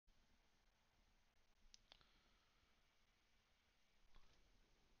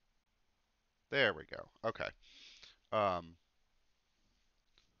There we go. Okay. Um,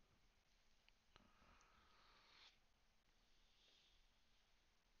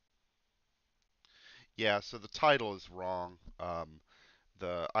 yeah, so the title is wrong.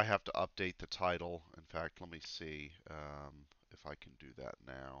 I have to update the title. In fact, let me see if I can do that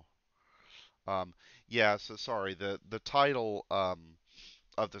now. Um, yeah, so sorry. The title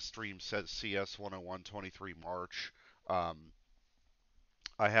of the stream says CS 101 March. Um,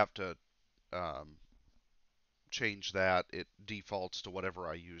 I have to um, change that. It defaults to whatever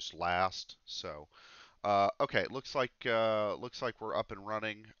I used last. So okay, looks like we're up and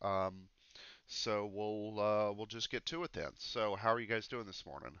running. So we'll just get to it then. So how are you guys doing this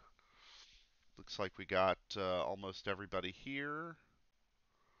morning? Looks like we got almost everybody here.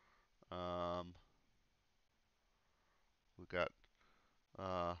 Um, we got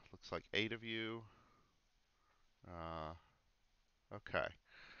looks like 8 of you. Uh, okay.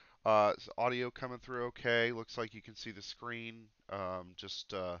 Is audio coming through okay? Looks like you can see the screen.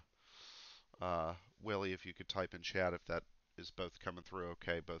 Just uh, Willie, if you could type in chat if that is both coming through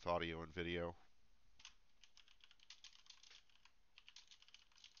okay, both audio and video.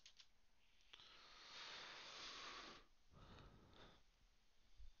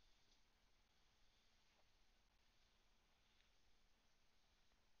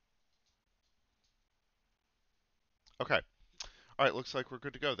 Okay. All right, looks like we're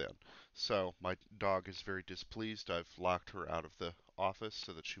good to go then. So my dog is very displeased. I've locked her out of the office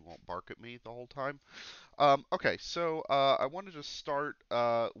so that she won't bark at me the whole time. Okay, so I wanted to start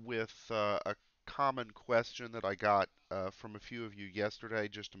with a common question that I got from a few of you yesterday,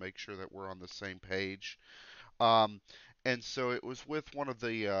 just to make sure that we're on the same page. Um, and so it was with one of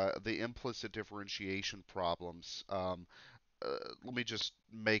the implicit differentiation problems. Let me just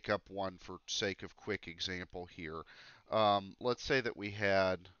make up one for sake of quick example here. Let's say that we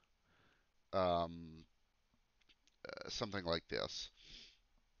had um, something like this.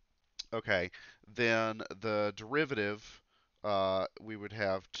 Okay, then the derivative, we would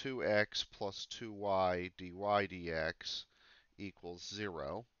have 2x plus 2y dy dx equals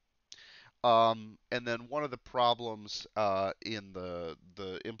 0. And then one of the problems in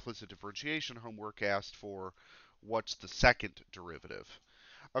the implicit differentiation homework asked for what's the second derivative.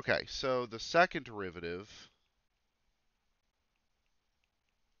 Okay, so the second derivative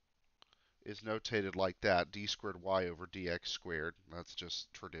is notated like that, d squared y over dx squared. That's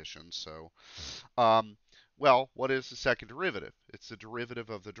just tradition. So, um, well, what is the second derivative? It's the derivative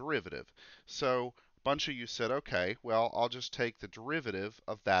of the derivative. So, a bunch of you said, okay, well, I'll just take the derivative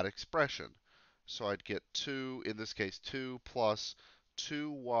of that expression. So I'd get 2, in this case, 2 plus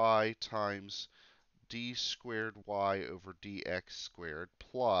 2y times d squared y over dx squared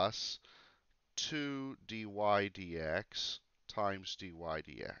plus 2 dy dx times dy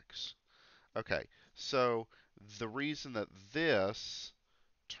dx. Okay, so the reason that this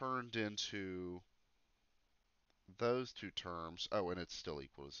turned into those two terms, oh, and it's still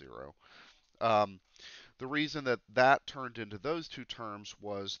equal to 0. Um, the reason that that turned into those two terms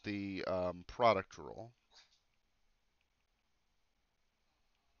was the product rule.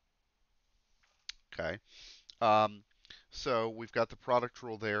 Okay, um, so we've got the product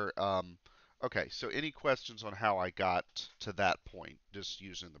rule there. Okay, so any questions on how I got to that point just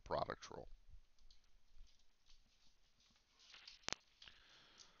using the product rule?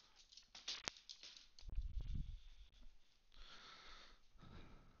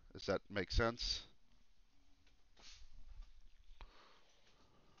 Does that make sense?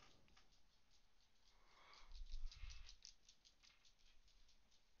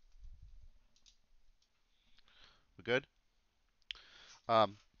 We good?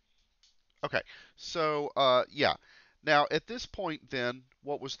 Um, Okay, so yeah. Now at this point then,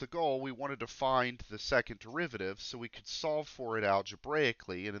 what was the goal? We wanted to find the second derivative so we could solve for it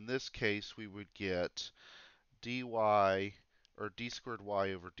algebraically, and in this case we would get dy or d squared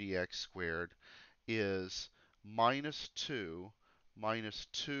y over dx squared is minus 2 minus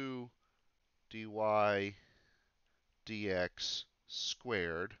 2 dy dx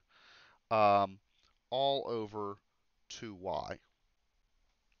squared um, all over 2y.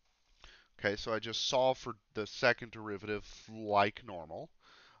 Okay, so I just solve for the second derivative like normal,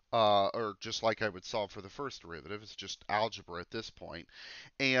 or just like I would solve for the first derivative. It's just algebra at this point.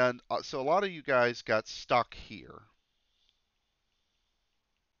 And so a lot of you guys got stuck here.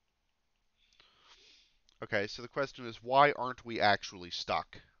 Okay, so the question is, why aren't we actually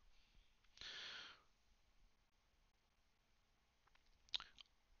stuck?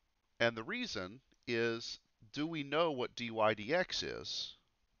 And the reason is, do we know what dy dx is?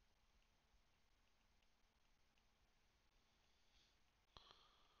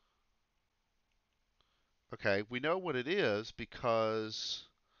 Okay, we know what it is because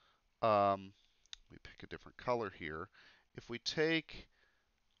let me pick a different color here. If we take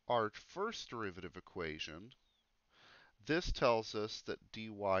our first derivative equation, this tells us that dy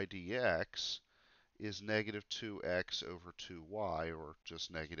dx is negative 2x over 2y, or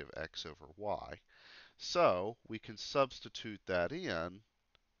just negative x over y. So we can substitute that in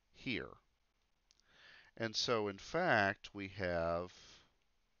here. And so, in fact, we have,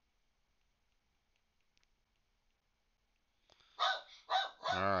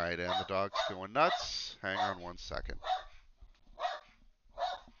 all right, and the dog's going nuts. Hang on one second.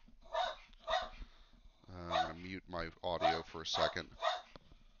 I'm going to mute my audio for a second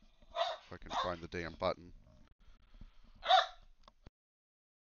if I can find the damn button.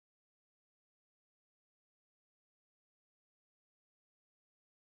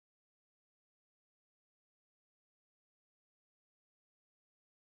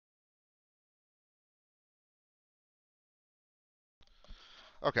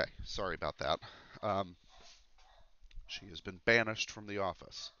 Okay, sorry about that. Um, she has been banished from the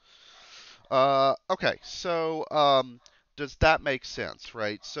office. Okay, so does that make sense,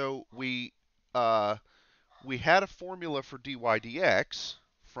 right? So we had a formula for dy dx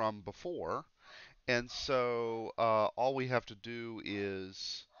from before, and so all we have to do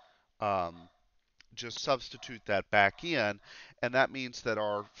is um, just substitute that back in, and that means that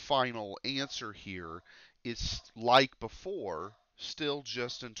our final answer here is like before, still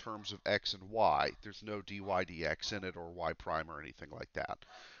just in terms of x and y. There's no dy dx in it or y prime or anything like that.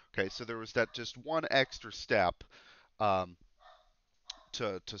 Okay, so there was that just one extra step um,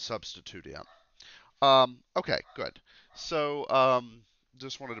 to substitute in. Okay, good. So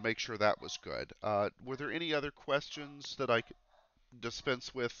just wanted to make sure that was good. Were there any other questions that I could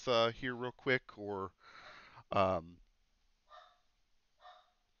dispense with here real quick, or um,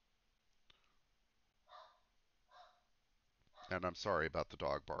 and I'm sorry about the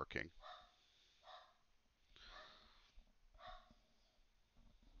dog barking.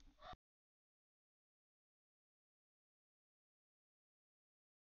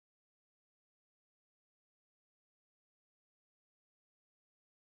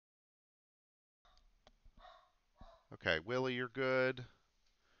 Okay, Willie, you're good.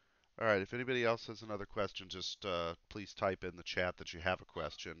 All right, if anybody else has another question, just please type in the chat that you have a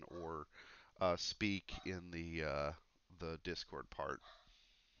question, or speak in the Discord part.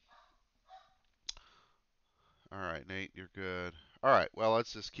 All right, Nate, you're good. All right, well,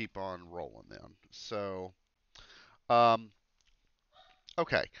 let's just keep on rolling then. So, um,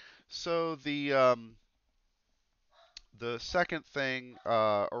 okay, so the second thing,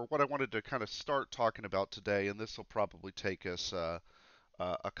 or what I wanted to kind of start talking about today, and this will probably take us a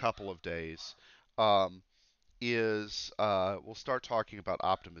couple of days, um, is we'll start talking about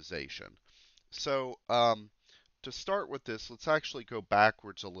optimization. So to start with this, let's actually go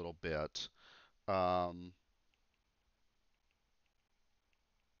backwards a little bit. Um,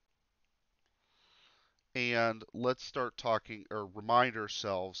 and let's start talking or remind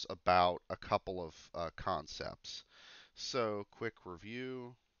ourselves about a couple of concepts. So, quick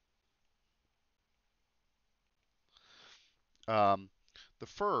review. Um, the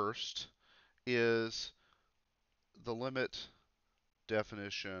first is the limit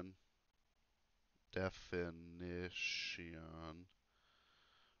definition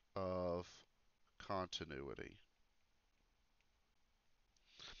of continuity.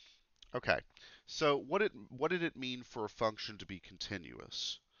 Okay, so what did it mean for a function to be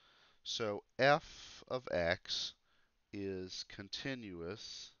continuous? So f of x is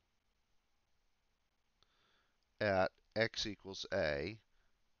continuous at x equals a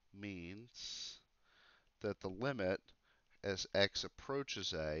means that the limit as x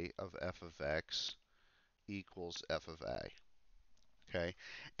approaches a of f of x equals f of a. Okay,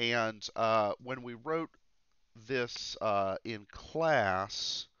 and when we wrote this in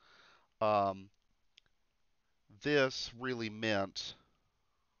class, um, this really meant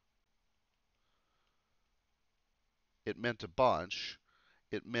a bunch.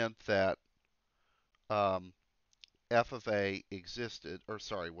 It meant that um, f of a existed, or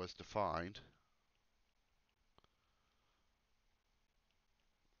sorry, was defined.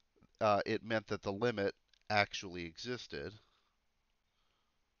 It meant that the limit actually existed,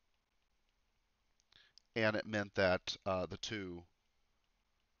 and it meant that the two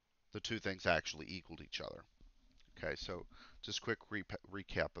things actually equaled each other. Okay, so just quick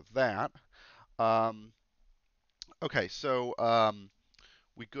recap of that. Um, okay, so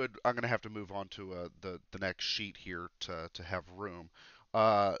we good. I'm going to have to move on to the next sheet here to have room.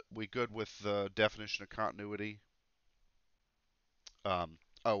 We good with the definition of continuity?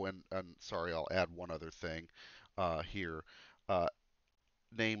 Oh, and sorry, I'll add one other thing here, uh,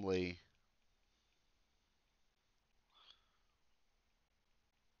 namely,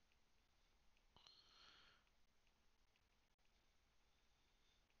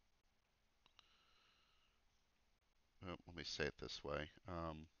 let me say it this way.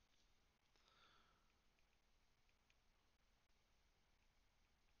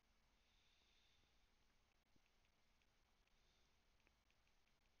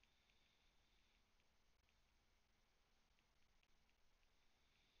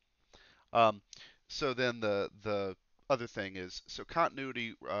 Um, so then the other thing is, so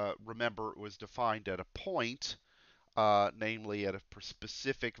continuity, remember, was defined at a point, namely at a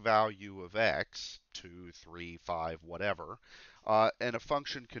specific value of x, 2, 3, 5, whatever, and a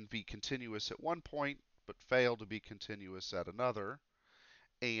function can be continuous at one point but fail to be continuous at another.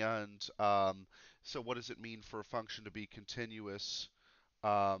 And so what does it mean for a function to be continuous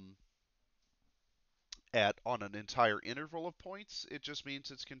um, at on an entire interval of points? It just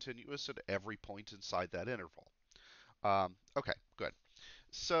means it's continuous at every point inside that interval. Okay, good.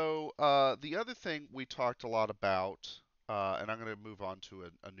 So the other thing we talked a lot about, and I'm going to move on to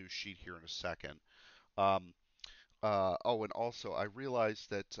a new sheet here in a second. Um, oh, and also I realized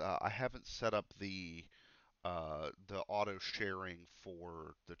that I haven't set up the auto sharing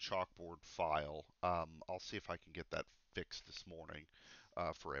for the chalkboard file. I'll see if I can get that fixed this morning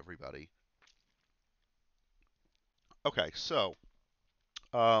for everybody. Okay, so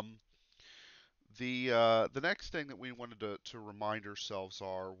um, the next thing that we wanted to remind ourselves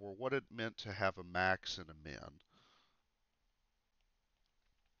were what it meant to have a max and a min.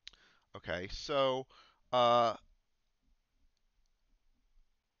 Okay, so uh,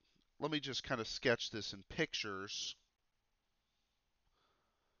 let me just kind of sketch this in pictures.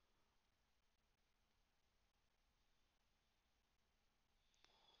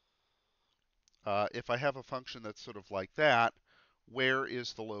 If I have a function that's sort of like that, where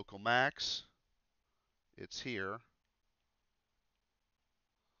is the local max? It's here.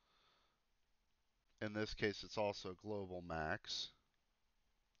 In this case, it's also global max.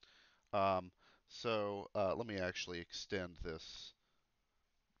 Um, so let me actually extend this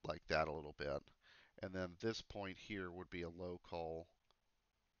like that a little bit. And then this point here would be a local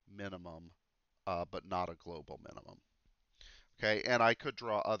minimum, but not a global minimum. Okay, and I could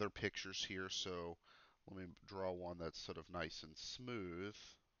draw other pictures here, so let me draw one that's sort of nice and smooth.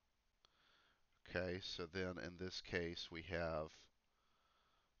 Okay, so then in this case we have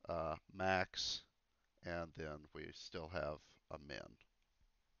max, and then we still have a min.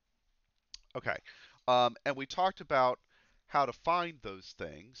 Okay, and we talked about how to find those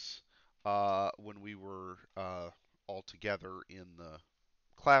things when we were all together in the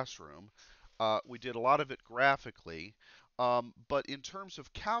classroom. We did a lot of it graphically, but in terms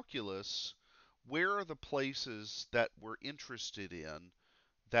of calculus, where are the places that we're interested in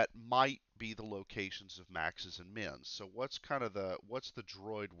that might be the locations of maxes and mins? So what's the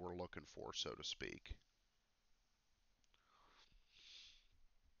droid we're looking for, so to speak?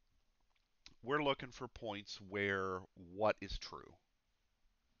 We're looking for points where what is true.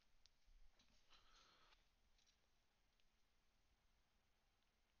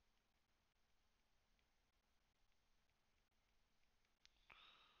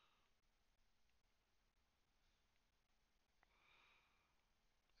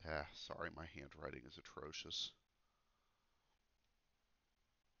 Sorry, my handwriting is atrocious.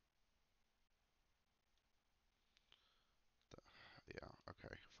 Yeah,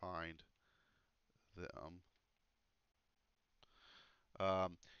 okay, find them.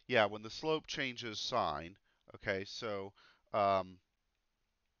 Yeah, when the slope changes sign, okay, so, um,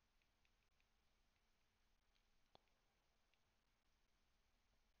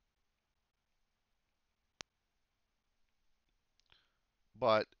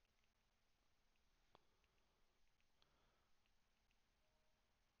 but,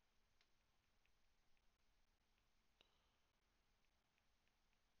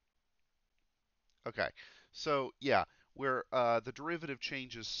 okay, so yeah, where the derivative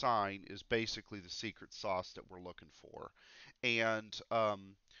changes sign is basically the secret sauce that we're looking for. And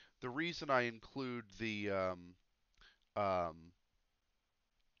the reason I include um,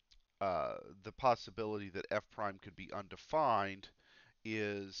 the possibility that f prime could be undefined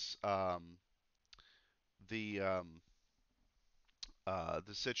is the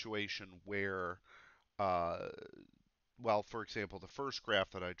the situation where, uh, well, for example, the first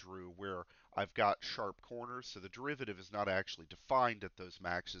graph that I drew where I've got sharp corners, so the derivative is not actually defined at those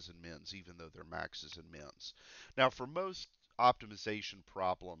maxes and mins, even though they're maxes and mins. Now, for most optimization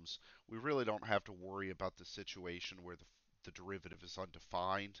problems, we really don't have to worry about the situation where the derivative is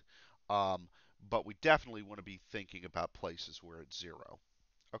undefined. Um, but we definitely want to be thinking about places where it's 0.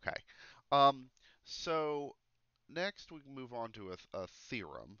 Okay. Um, so next we can move on to a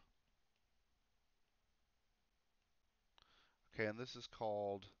theorem. Okay, and this is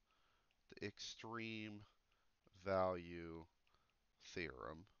called the extreme value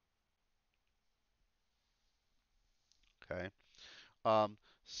theorem. Okay.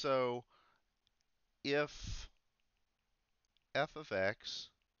 So if f of x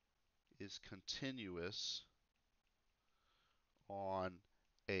is continuous on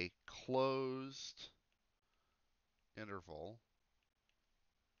a closed interval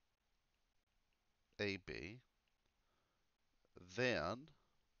AB, then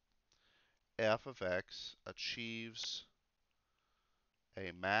f of x achieves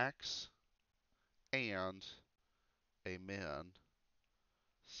a max and a min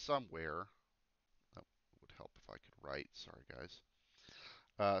somewhere. That would help if I could write. Sorry, guys.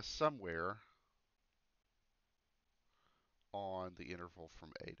 Somewhere on the interval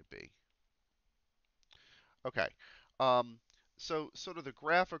from A to B. Okay. Um, so sort of the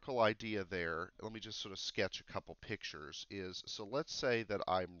graphical idea there, let me just sort of sketch a couple pictures, is so let's say that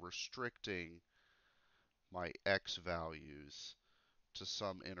I'm restricting my x values to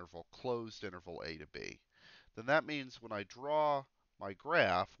some interval, closed interval A to B. Then that means when I draw my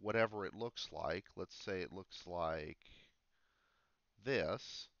graph, whatever it looks like, let's say it looks like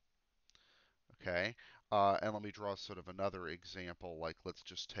this, okay? And let me draw sort of another example, like let's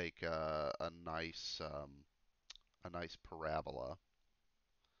just take a nice parabola,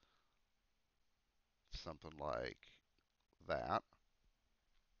 something like that,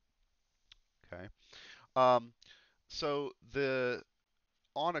 okay? Um, so the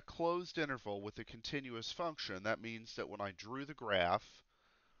on a closed interval with a continuous function, that means that when I drew the graph,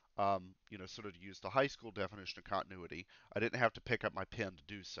 sort of to use the high school definition of continuity, I didn't have to pick up my pen to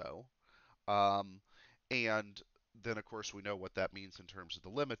do so. Um, and then, of course, we know what that means in terms of the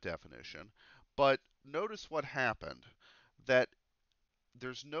limit definition. But notice what happened, that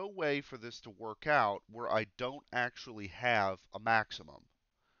there's no way for this to work out where I don't actually have a maximum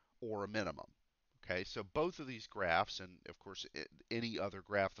or a minimum. Okay, so both of these graphs, and of course any other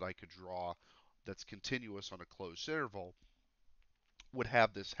graph that I could draw that's continuous on a closed interval, would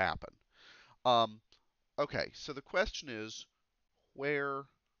have this happen. Um, okay, so the question is, where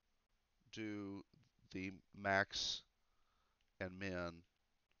do the max and min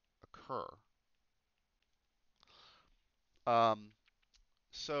occur? Um,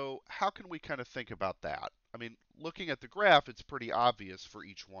 so how can we kind of think about that? I mean, looking at the graph, it's pretty obvious for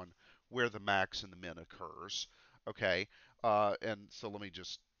each one where the max and the min occurs. Okay, and so let me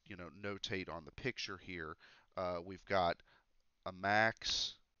just notate on the picture here. We've got a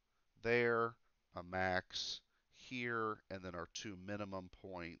max there, a max here, and then our two minimum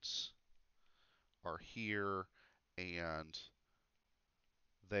points are here and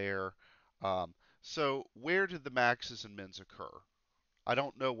there. So where did the maxes and mins occur? I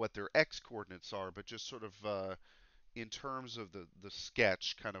don't know what their x coordinates are, but just sort of in terms of the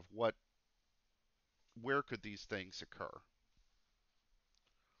sketch, kind of where could these things occur?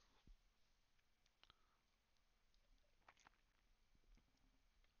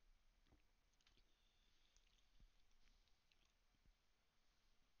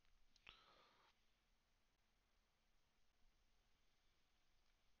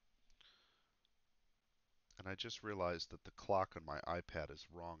 And I just realized that the clock on my iPad is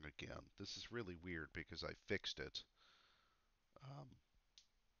wrong again. This is really weird because I fixed it. Um,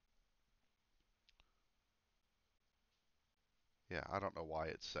 yeah, I don't know why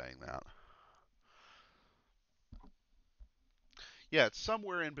it's saying that. Yeah, it's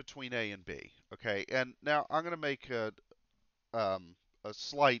somewhere in between A and B. Okay, and now I'm going to make a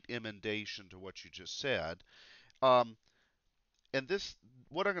slight emendation to what you just said. Um, and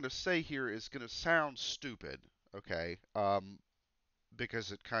what I'm going to say here is going to sound stupid, okay?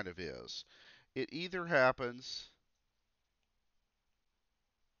 Because it kind of is. It either happens.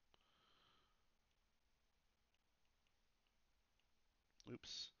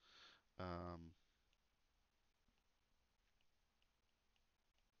 Oops. Um,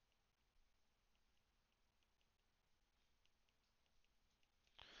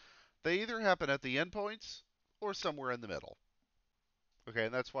 they either happen at the endpoints or somewhere in the middle. Okay,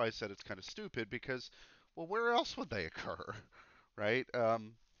 and that's why I said it's kind of stupid because, well, where else would they occur, right?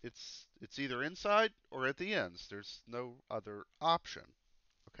 It's either inside or at the ends. There's no other option.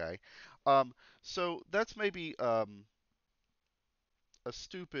 Okay, so that's maybe a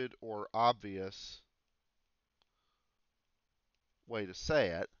stupid or obvious way to say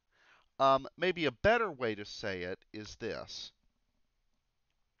it. Maybe a better way to say it is this.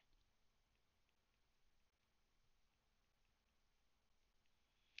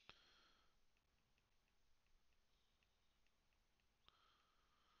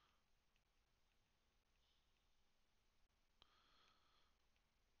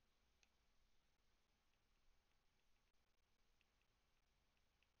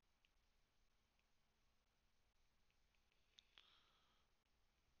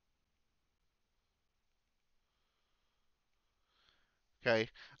 Okay.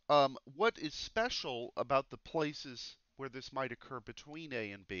 What is special about the places where this might occur between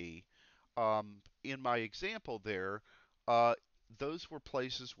A and B? In my example there, uh, those were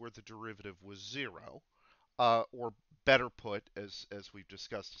places where the derivative was zero. Or better put, as we've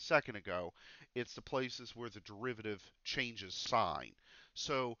discussed a second ago, it's the places where the derivative changes sign.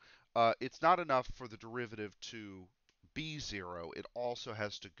 So it's not enough for the derivative to be zero. It also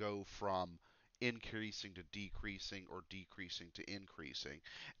has to go from increasing to decreasing or decreasing to increasing.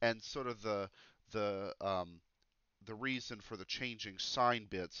 And sort of the reason for the changing sign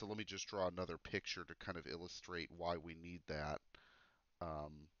bit. So let me just draw another picture to kind of illustrate why we need that.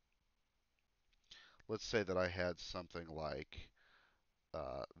 Um, let's say that I had something like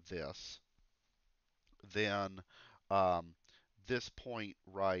this, then um, this point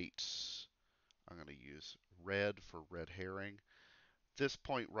right, I'm going to use red for red herring. This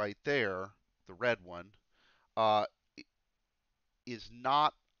point right there, the red one, uh, is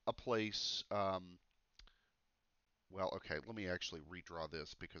not a place. Well, okay, let me actually redraw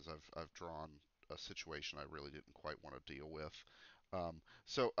this because I've drawn a situation I really didn't quite want to deal with.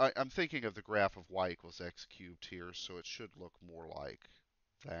 So I'm thinking of the graph of y equals x cubed here, so it should look more like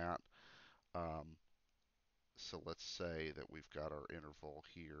that. Um, So let's say that we've got our interval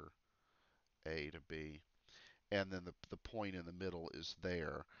here, A to B, and then the point in the middle is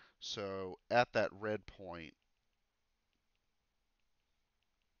there. So at that red point,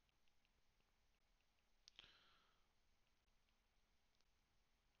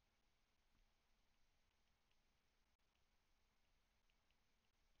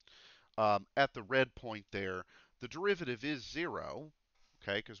 at the red point there, the derivative is zero,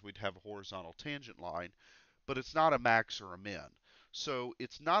 okay, because we'd have a horizontal tangent line, but it's not a max or a min. So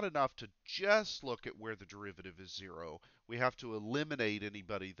it's not enough to just look at where the derivative is zero. We have to eliminate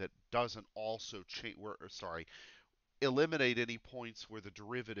anybody that doesn't also change, sorry, eliminate any points where the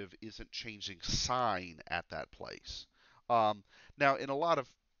derivative isn't changing sign at that place. Now, in a lot of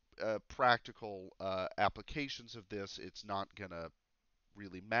practical applications of this, it's not going to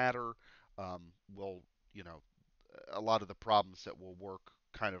really matter. Well, you know, a lot of the problems that will work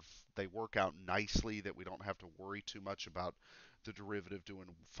kind of they work out nicely that we don't have to worry too much about the derivative doing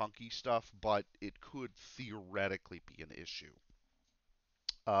funky stuff, but it could theoretically be an issue.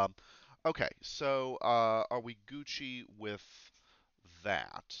 Um, okay, so are we Gucci with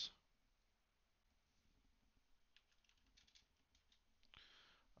that?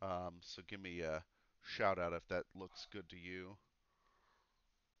 So give me a shout out if that looks good to you.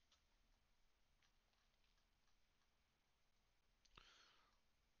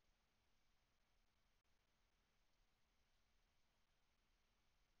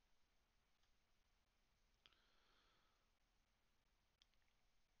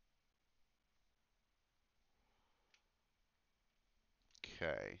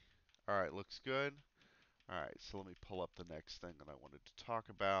 Okay. All right, looks good. All right, so let me pull up the next thing that I wanted to talk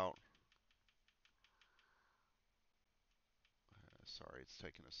about. Sorry, it's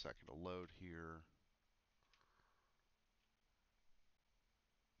taking a second to load here.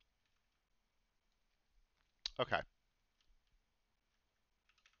 Okay.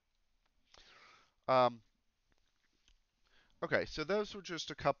 Um, okay, so those were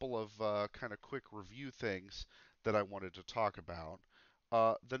just a couple of kind of quick review things that I wanted to talk about.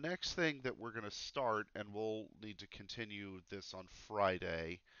 The next thing that we're going to start, and we'll need to continue this on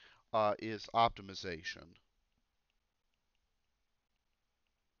Friday, is optimization.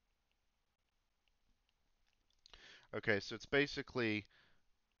 Okay, so it's basically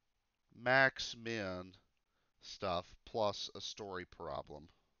max min stuff plus a story problem.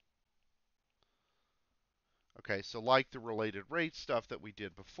 Okay, so like the related rate stuff that we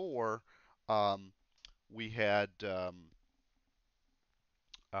did before, um, we had um,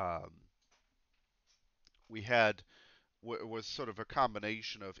 we had was sort of a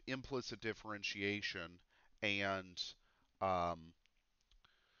combination of implicit differentiation and um,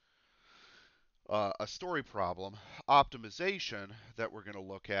 a story problem. Optimization that we're going to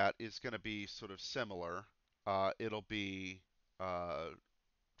look at is going to be sort of similar. It'll be uh,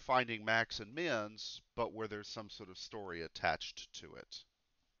 finding max and mins, but where there's some sort of story attached to it.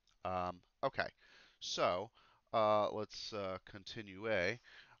 Okay, so let's continue.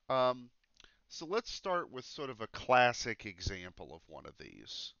 Um, so let's start with sort of a classic example of one of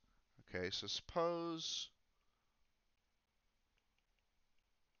these. Okay, so suppose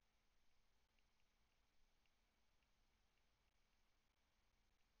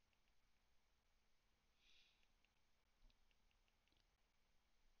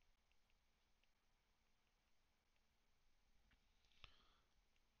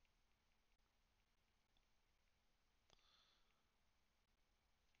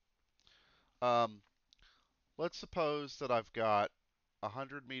um, let's suppose that I've got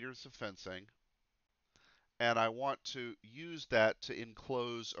 100 meters of fencing, and I want to use that to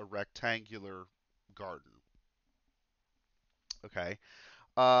enclose a rectangular garden. Okay,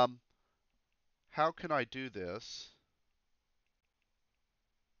 um, how can I do this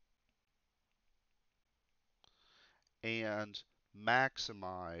and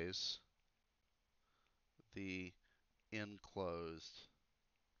maximize the enclosed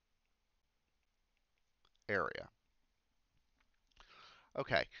area?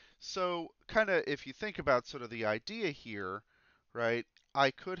 Okay, so kind of if you think about sort of the idea here, right,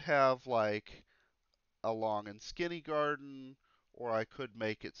 I could have like a long and skinny garden, or I could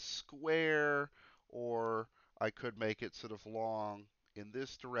make it square, or I could make it sort of long in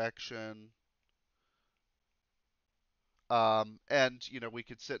this direction. And we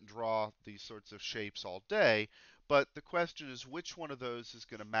could sit and draw these sorts of shapes all day, but the question is which one of those is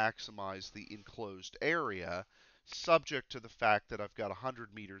going to maximize the enclosed area, subject to the fact that I've got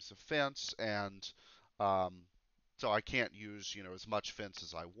 100 meters of fence, and um, so I can't use as much fence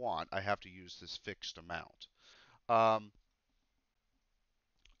as I want. I have to use this fixed amount. Um,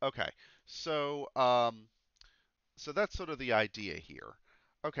 okay, so so that's sort of the idea here.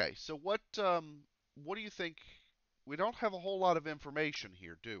 Okay, so what do you think? We don't have a whole lot of information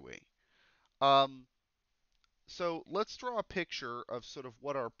here, do we? Um, so let's draw a picture of sort of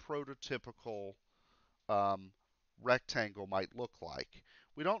what our prototypical um, rectangle might look like.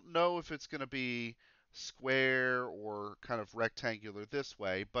 We don't know if it's going to be square or kind of rectangular this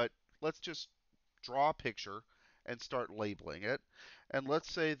way, but let's just draw a picture and start labeling it. And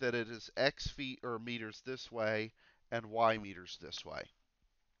let's say that it is x feet or meters this way and y meters this way.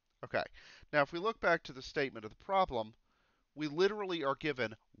 Okay. Now, if we look back to the statement of the problem, we literally are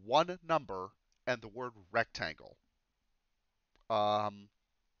given one number and the word rectangle. Um,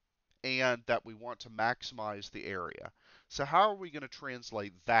 and that we want to maximize the area. So how are we going to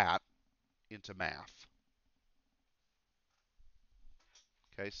translate that into math?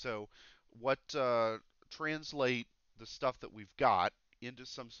 Okay, so what translate the stuff that we've got into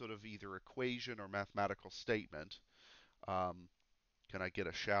some sort of either equation or mathematical statement. Um, can I get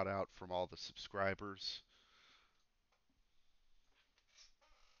a shout out from all the subscribers?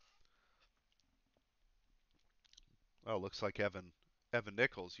 Oh, looks like Evan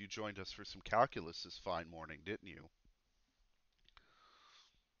Nichols, you joined us for some calculus this fine morning, didn't you?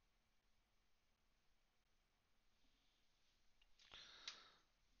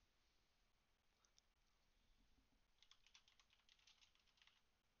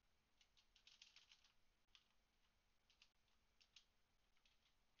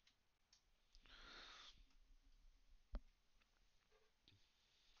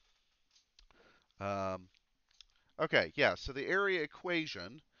 Um, okay, yeah. So the area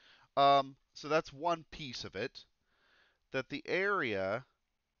equation. So that's one piece of it. That the area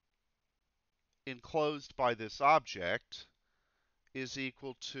enclosed by this object is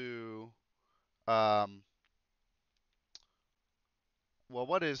equal to, um, well,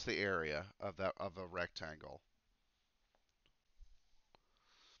 what is the area of that of a rectangle?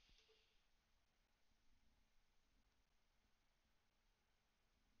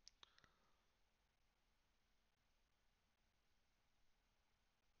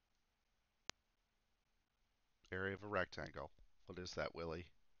 Area of a rectangle. What is that, Willie?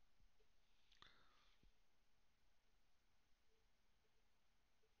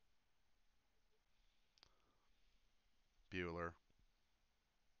 Bueller.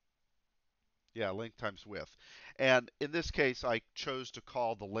 Yeah, length times width. And in this case, I chose to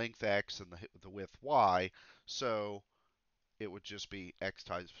call the length x and the width y, so it would just be x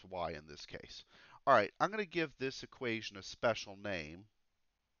times y in this case. All right, I'm going to give this equation a special name.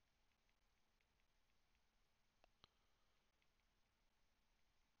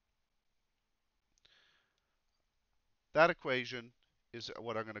 That equation is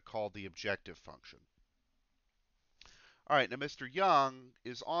what I'm going to call the objective function. All right, now Mr. Young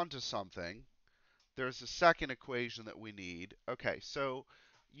is onto something. There's a second equation that we need. Okay, so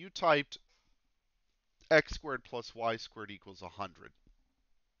you typed x squared plus y squared equals 100.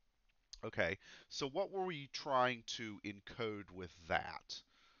 Okay, so what were we trying to encode with that?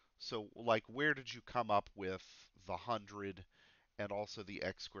 So, like, where did you come up with the 100 and also the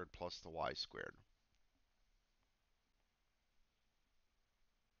x squared plus the y squared?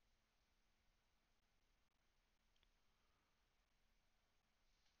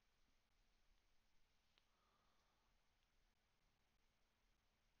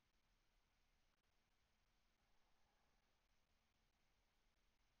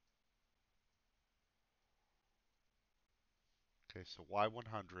 Okay, so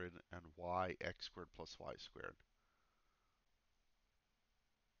y100 and y x squared plus y squared.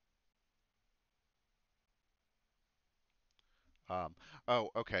 Um, oh,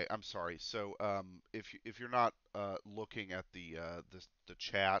 okay. I'm sorry. So, if you're not looking at the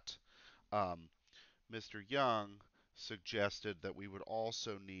chat, um, Mr. Young suggested that we would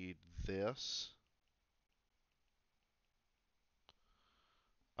also need this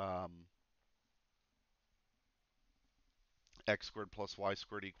um, x squared plus y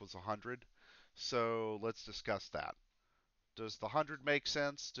squared equals 100. So let's discuss that. Does the 100 make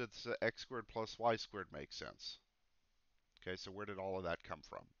sense? Does the x squared plus y squared make sense? Okay, so where did all of that come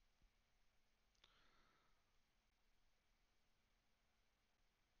from?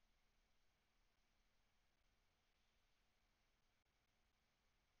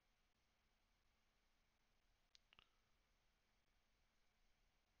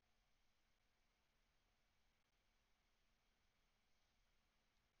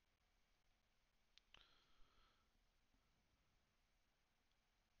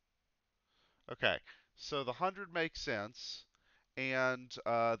 Okay, so the 100 makes sense, and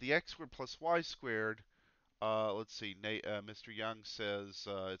the x squared plus y squared, let's see, Mr. Young says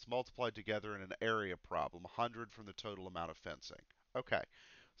it's multiplied together in an area problem, 100 from the total amount of fencing. Okay,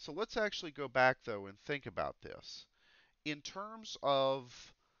 so let's actually go back, though, and think about this. In terms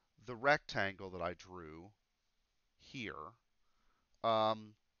of the rectangle that I drew here,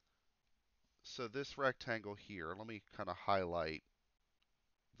 um, so this rectangle here, let me kind of highlight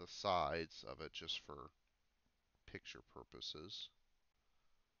the sides of it just for picture purposes.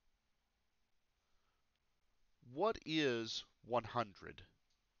 What is 100?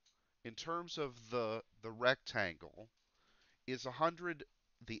 In terms of the rectangle, is 100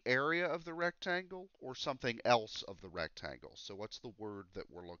 the area of the rectangle or something else of the rectangle? So what's the word that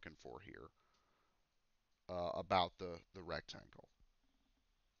we're looking for here about the rectangle?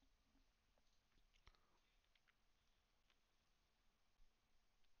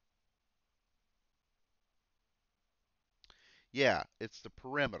 Yeah, it's the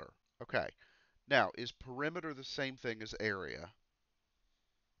perimeter. Okay. Now, is perimeter the same thing as area?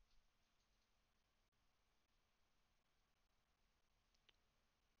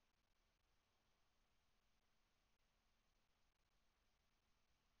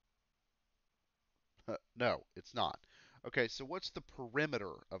 No, it's not. Okay, so what's the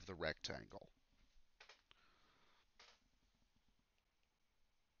perimeter of the rectangle?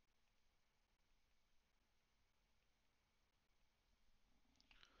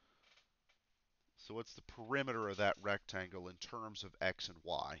 So what's the perimeter of that rectangle in terms of x and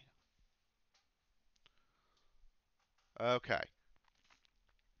y? Okay,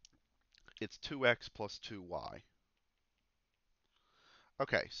 it's 2x plus 2y.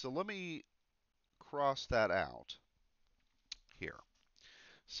 Okay, so let me cross that out here.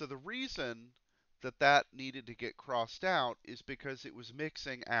 So the reason that that needed to get crossed out is because it was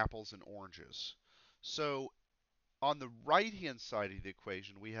mixing apples and oranges. So on the right-hand side of the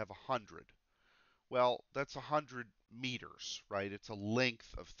equation, we have 100. Well, that's 100 meters, right? It's a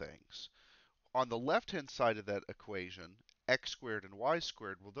length of things. On the left-hand side of that equation, x squared and y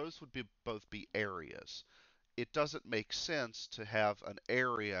squared, well, those would both be areas. It doesn't make sense to have an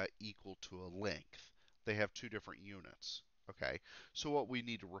area equal to a length. They have two different units. Okay, so what we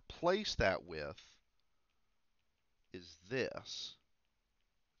need to replace that with is this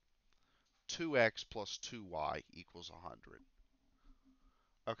 2x plus 2y equals 100.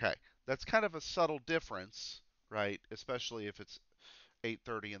 Okay, that's kind of a subtle difference, right? Especially if it's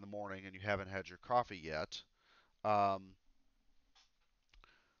 8:30 in the morning and you haven't had your coffee yet. Um,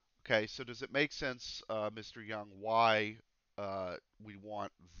 okay, so does it make sense, Mr. Young, why we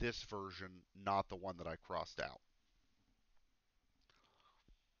want this version, not the one that I crossed out?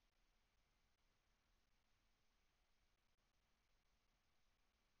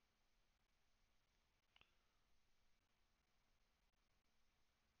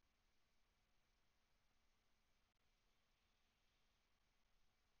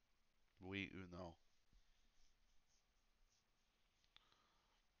 We uno.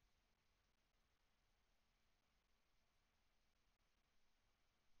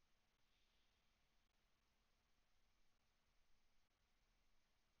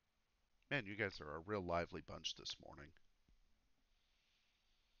 Man, you guys are a real lively bunch this morning.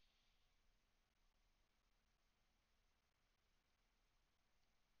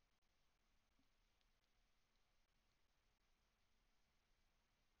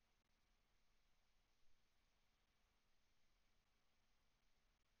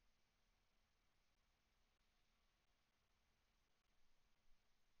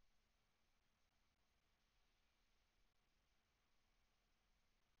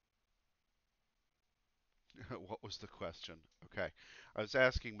 What was the question? Okay. I was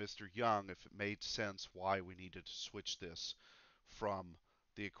asking Mr. Young if it made sense why we needed to switch this from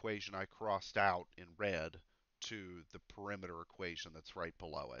the equation I crossed out in red to the perimeter equation that's right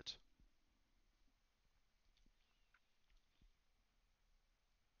below it.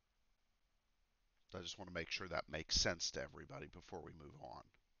 I just want to make sure that makes sense to everybody before we move on.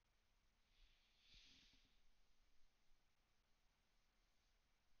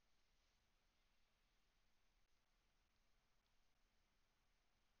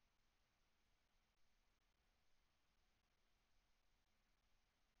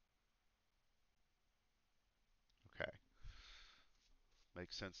 Okay.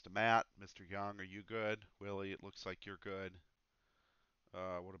 Makes sense to Matt. Mr. Young, are you good? Willie, it looks like you're good.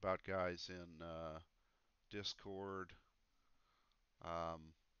 What about guys in Discord?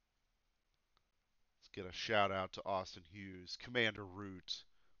 Um, let's get a shout out to Austin Hughes, Commander Root,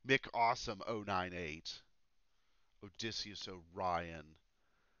 Mick Awesome 098, Odysseus Orion,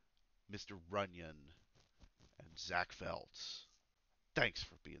 Mr. Runyon, and Zach Feltz. Thanks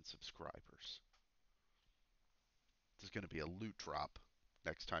for being subscribers. There's going to be a loot drop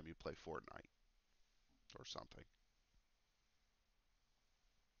next time you play Fortnite or something.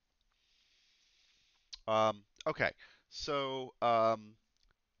 Okay, so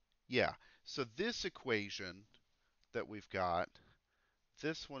yeah, so this equation that we've got,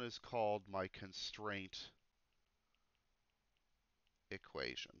 this one is called my constraint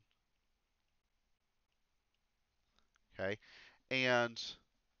equation. Okay, and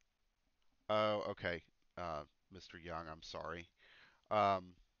oh, okay, Mr. Young, I'm sorry.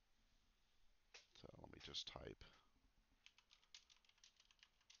 Um, so let me just type.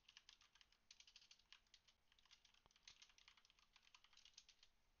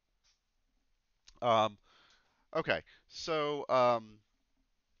 Um, okay, so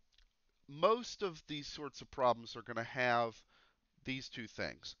most of these sorts of problems are going to have these two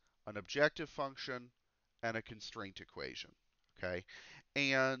things: an objective function and a constraint equation. Okay,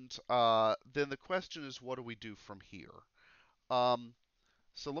 and then the question is, what do we do from here? Um,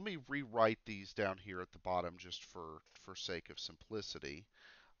 so let me rewrite these down here at the bottom just for sake of simplicity.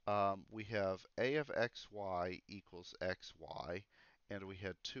 We have a of xy equals xy, and we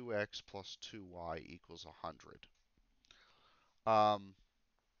had 2x plus 2y equals 100. Um,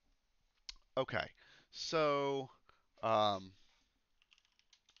 okay, so um,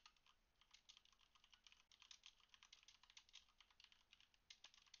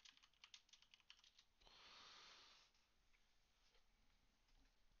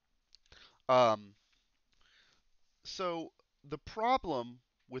 um, so the problem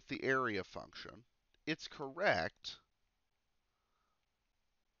with the area function, it's correct,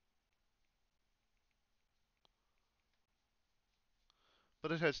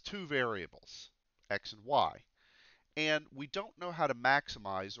 but it has two variables, x and y. And we don't know how to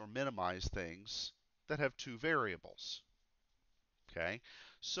maximize or minimize things that have two variables. Okay?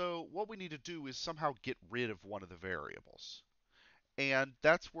 So what we need to do is somehow get rid of one of the variables. And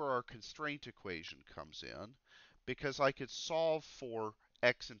that's where our constraint equation comes in, because I could solve for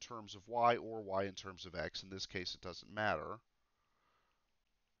x in terms of y or y in terms of x. In this case, it doesn't matter.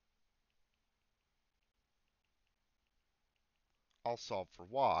 I'll solve for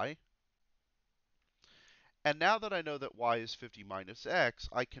y. And now that I know that y is 50 minus x,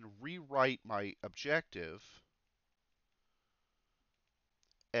 I can rewrite my objective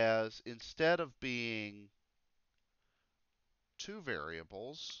as, instead of being two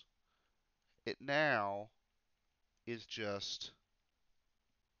variables, it now is just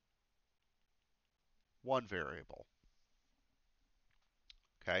one variable.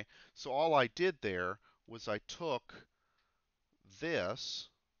 Okay, so all I did there was I took this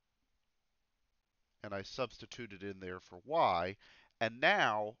and I substituted in there for y, and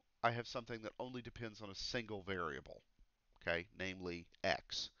now I have something that only depends on a single variable, okay, namely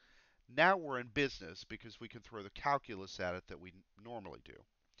x. Now we're in business because we can throw the calculus at it that we normally do.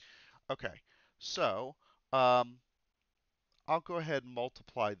 Okay, so I'll go ahead and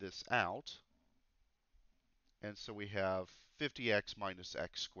multiply this out, and so we have 50x minus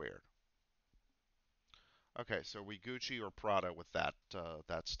x squared. Okay, so we Gucci or Prada with that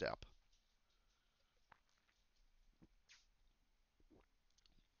step.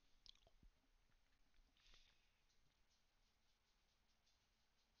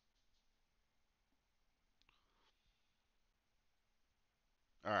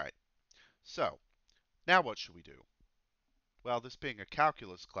 All right. So now what should we do? Well, this being a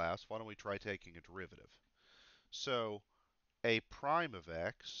calculus class, why don't we try taking a derivative? So a prime of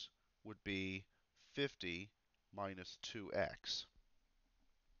x would be 50 minus 2x.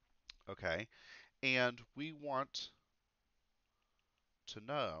 Okay, and we want to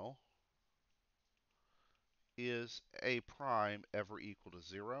know, is a prime ever equal to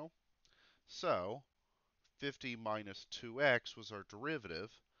 0? So 50 minus 2x was our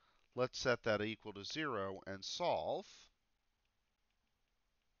derivative. Let's set that equal to 0 and solve.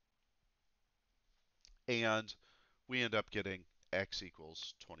 And we end up getting x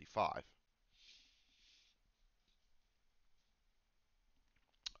equals 25.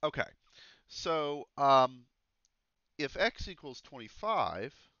 Okay, so if x equals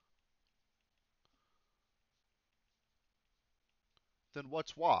 25, then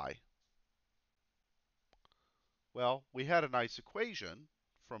what's y? Well, we had a nice equation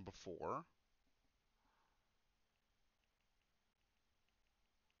from before.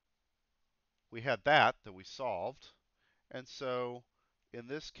 We had that we solved. And so in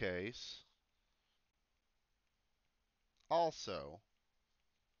this case, also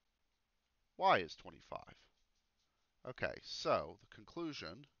y is 25. Okay, so the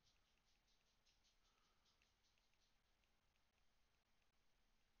conclusion,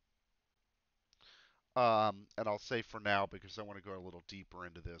 and I'll say for now because I want to go a little deeper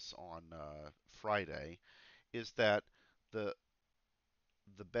into this on Friday, is that the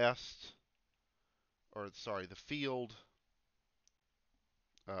the best, or sorry, the field,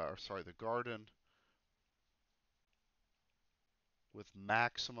 or sorry, the garden with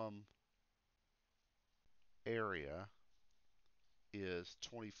maximum area is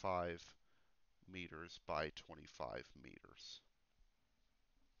 25 meters by 25 meters.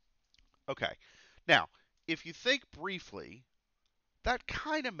 Okay, now if you think briefly, that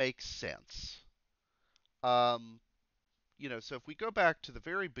kind of makes sense. Um, so if we go back to the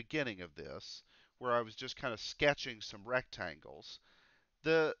very beginning of this, where I was just kind of sketching some rectangles,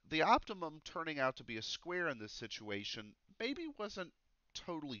 the optimum turning out to be a square in this situation maybe wasn't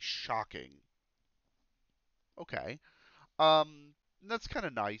totally shocking. Okay. That's kind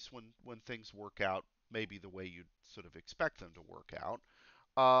of nice when things work out maybe the way you'd sort of expect them to work out.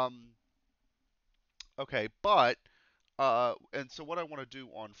 Um, okay, but and so what I want to do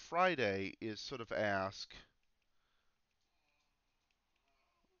on Friday is sort of ask.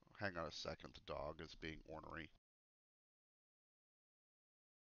 Hang on a second, the dog is being ornery.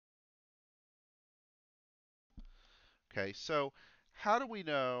 Okay, so how do we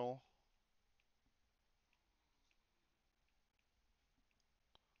know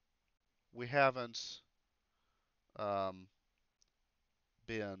we haven't um,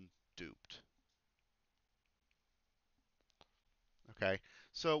 been duped? Okay,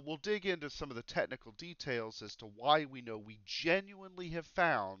 so we'll dig into some of the technical details as to why we know we genuinely have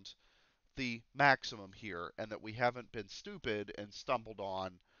found the maximum here and that we haven't been stupid and stumbled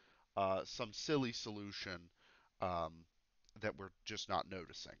on some silly solution um, that we're just not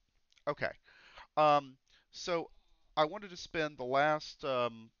noticing. Okay, um, so I wanted to spend the last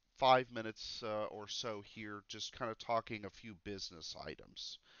 5 minutes or so here just kind of talking a few business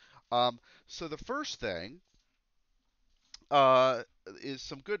items. So the first thing is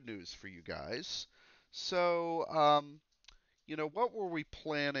some good news for you guys. So, what were we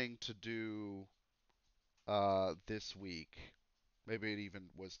planning to do this week? Maybe it even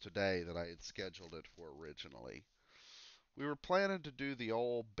was today that I had scheduled it for originally. We were planning to do the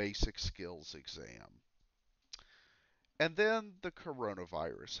old basic skills exam. And then the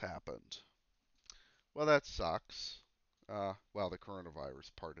coronavirus happened. Well, that sucks. Well, the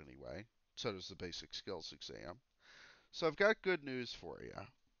coronavirus part anyway. So does the basic skills exam. So I've got good news for you.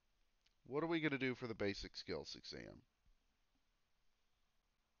 What are we going to do for the basic skills exam?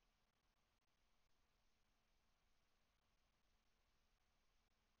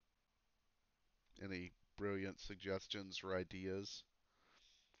 Any brilliant suggestions or ideas?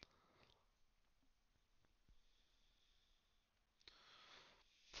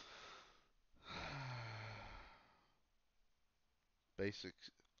 Basic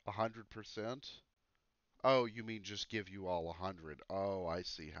 100%? Oh, you mean just give you all 100? Oh, I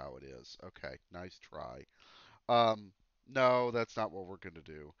see how it is. Okay, nice try. Um, no, that's not what we're going to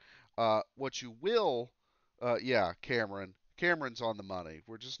do. What you will, yeah, Cameron. Cameron's on the money.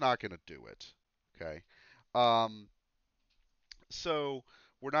 We're just not going to do it. Okay. Um, so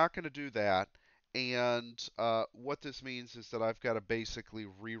we're not going to do that. And what this means is that I've got to basically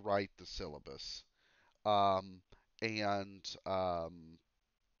rewrite the syllabus. Um, and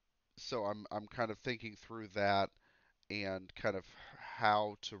so I'm kind of thinking through that, and kind of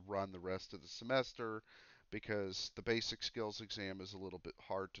how to run the rest of the semester because the basic skills exam is a little bit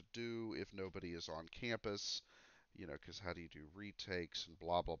hard to do if nobody is on campus, because how do you do retakes and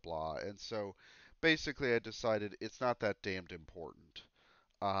blah, blah, blah. And so basically, I decided it's not that damned important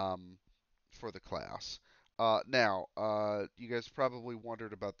um, for the class. You guys probably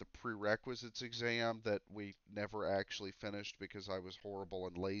wondered about the prerequisites exam that we never actually finished because I was horrible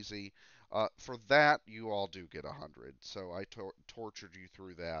and lazy. For that, you all do get 100, so I tortured you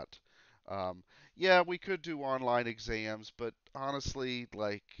through that. Um, yeah, we could do online exams, but honestly,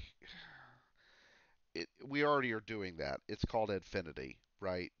 we already are doing that. It's called Edfinity,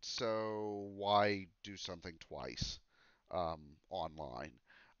 right? So why do something twice online?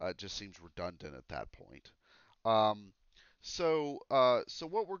 It just seems redundant at that point. Um, so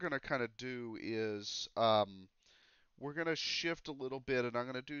what we're going to kind of do is we're going to shift a little bit, and I'm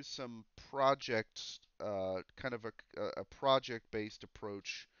going to do some project, kind of a project-based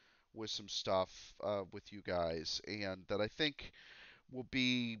approach with some stuff with you guys, and that I think will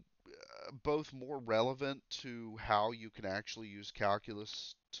be both more relevant to how you can actually use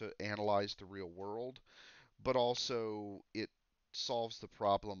calculus to analyze the real world, but also it solves the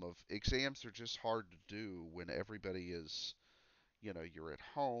problem of exams are just hard to do when everybody is, you're at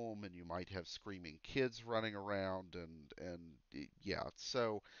home and you might have screaming kids running around and yeah.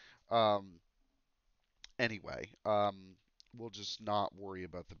 So um, anyway, we'll just not worry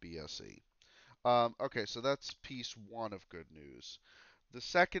about the BSE. Okay, so that's piece one of good news. The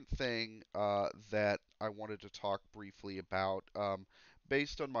second thing that I wanted to talk briefly about,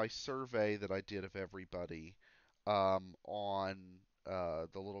 based on my survey that I did of everybody on the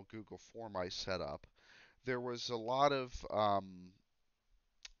little Google form I set up, there was a lot of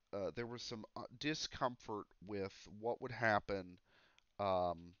there was some discomfort with what would happen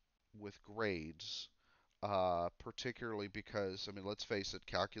with grades, particularly because, I mean, let's face it,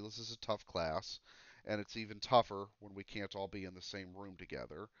 calculus is a tough class, and it's even tougher when we can't all be in the same room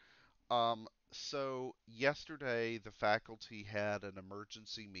together. So yesterday the faculty had an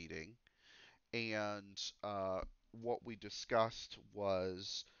emergency meeting, and what we discussed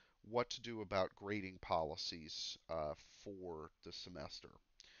was what to do about grading policies for the semester.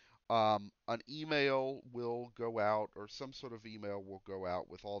 An email will go out, or some sort of email will go out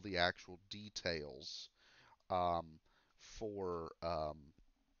with all the actual details um, for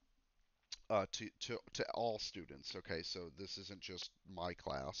to all students. Okay, so this isn't just my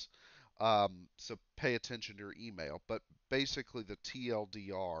class. So pay attention to your email. But basically, the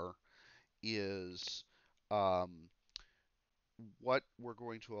TLDR is um, what we're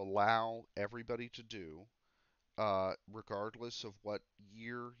going to allow everybody to do, regardless of what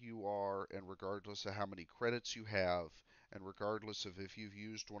year you are, and regardless of how many credits you have, and regardless of if you've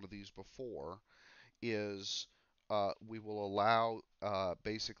used one of these before, is we will allow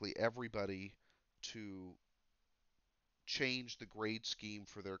basically everybody to change the grade scheme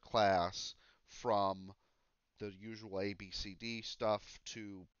for their class from the usual ABCD stuff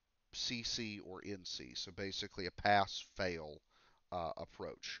to CC or NC. So basically a pass fail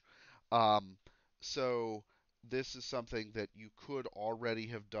approach. Um, so this is something that you could already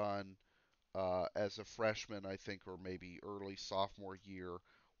have done as a freshman, I think, or maybe early sophomore year,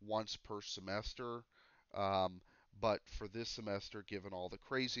 once per semester. Um, but for this semester, given all the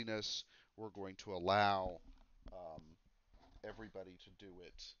craziness, we're going to allow um, everybody to do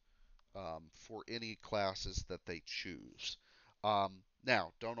it for any classes that they choose.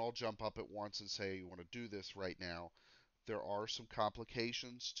 Now, don't all jump up at once and say you want to do this right now. There are some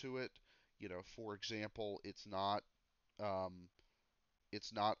complications to it. For example, um,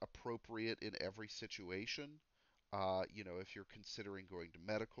 it's not appropriate in every situation. If you're considering going to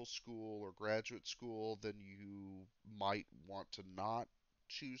medical school or graduate school, then you might want to not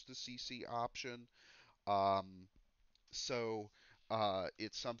choose the CC option. Um, so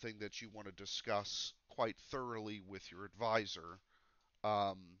it's something that you want to discuss quite thoroughly with your advisor,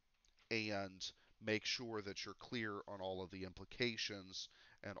 um, and make sure that you're clear on all of the implications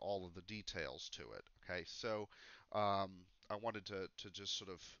and all of the details to it. Okay, so I wanted to just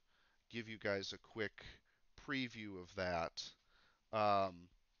sort of give you guys a quick preview of that. Um,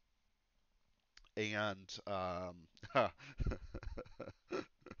 and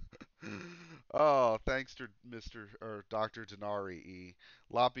Oh, thanks to Mr. or Dr. Denari E.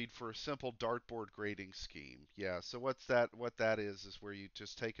 Lobbied for a simple dartboard grading scheme. Yeah, so what's that? What that is where you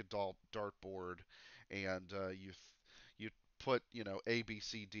just take a dartboard and you put A, B,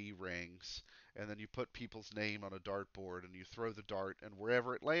 C, D rings, and then you put people's name on a dartboard and you throw the dart, and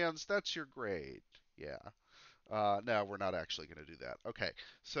wherever it lands, that's your grade. Yeah. No, we're not actually going to do that. Okay,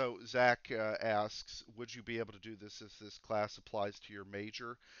 so Zach asks, would you be able to do this if this class applies to your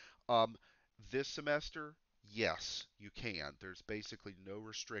major? Um, this semester, yes, you can. There's basically no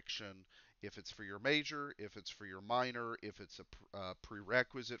restriction if it's for your major, if it's for your minor, if it's a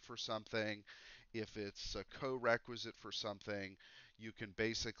prerequisite for something, if it's a co-requisite for something. You can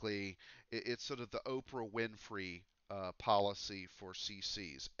basically, it's sort of the Oprah Winfrey policy for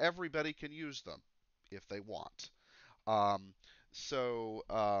CCs. Everybody can use them if they want. Um,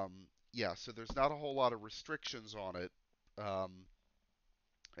 yeah, so there's not a whole lot of restrictions on it. Um,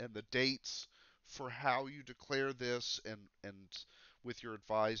 and the dates for how you declare this and with your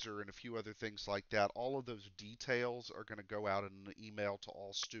advisor and a few other things like that, all of those details are going to go out in an email to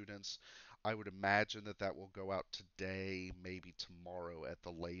all students. I would imagine that that will go out today, maybe tomorrow at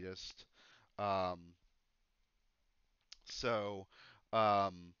the latest. Um, so,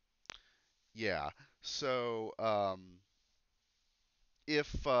 um, yeah. So,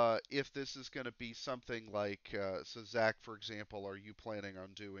 if this is going to be something like so Zach, for example, are you planning on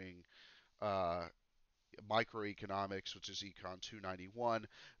doing uh, microeconomics, which is Econ 291,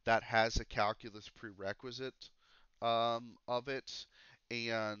 that has a calculus prerequisite of it,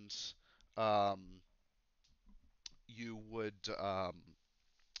 and um, you would um,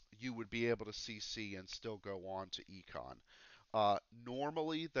 you would be able to CC and still go on to Econ.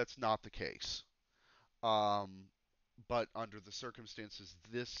 Normally, that's not the case. Um, but under the circumstances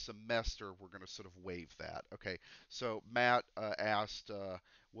this semester, we're going to sort of waive that. Okay, so Matt asked,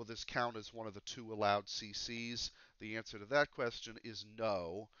 will this count as one of the two allowed CCs? The answer to that question is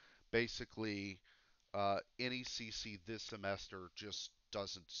no. Basically, any CC this semester just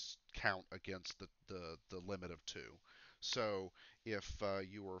doesn't count against the limit of two. So if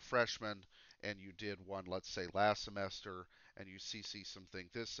you were a freshman and you did one, let's say last semester, and you CC something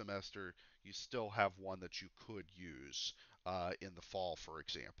this semester, you still have one that you could use in the fall, for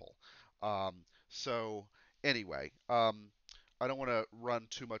example. So anyway, I don't want to run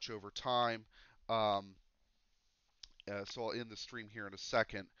too much over time. Um, so I'll end the stream here in a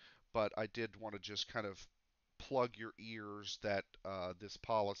second, but I did want to just kind of plug your ears that this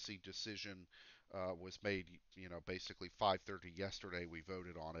policy decision was made, basically 5:30 yesterday. We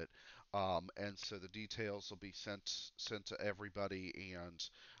voted on it, and so the details will be sent to everybody and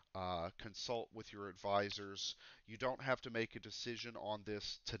consult with your advisors. You don't have to make a decision on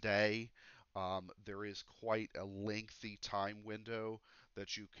this today. There is quite a lengthy time window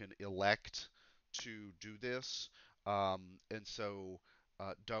that you can elect to do this. And so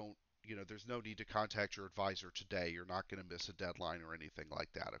don't, there's no need to contact your advisor today. You're not going to miss a deadline or anything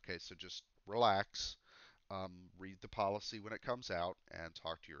like that. Okay, so just relax, read the policy when it comes out, and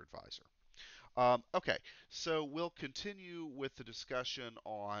talk to your advisor. Okay, so we'll continue with the discussion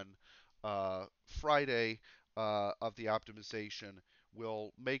on Friday of the optimization.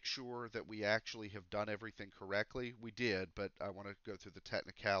 We'll make sure that we actually have done everything correctly. We did, but I want to go through the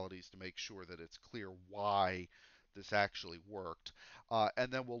technicalities to make sure that it's clear why this actually worked.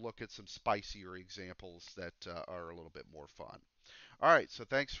 And then we'll look at some spicier examples that are a little bit more fun. All right, so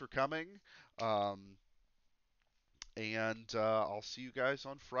thanks for coming, and I'll see you guys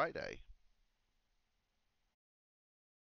on Friday.